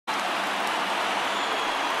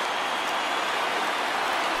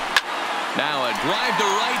Now a drive to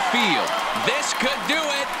right field. This could do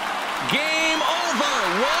it. Game over.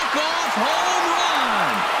 Walk-off home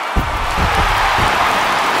run.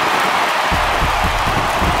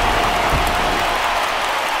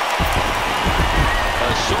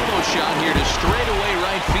 A solo shot here to straightaway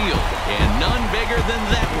right field. And none bigger than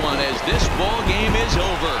that one as this ball game is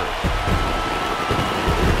over.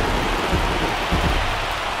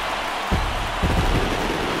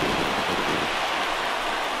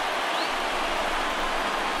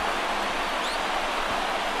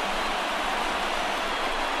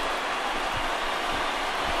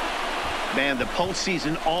 Man, the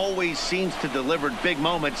postseason always seems to deliver big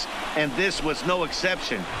moments, and this was no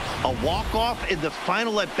exception. A walk-off in the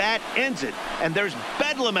final at-bat ends it, and there's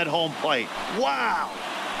bedlam at home plate. Wow!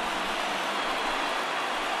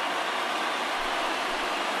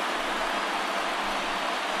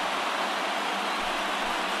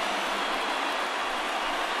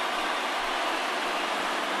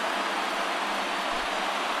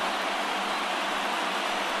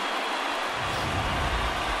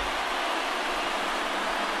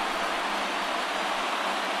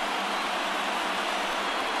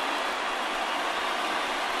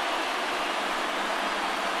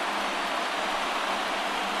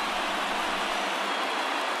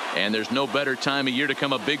 And there's no better time of year to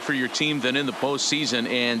come up big for your team than in the postseason,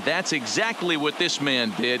 and that's exactly what this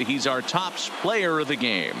man did. He's our top player of the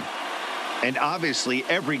game. And obviously,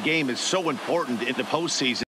 every game is so important in the postseason.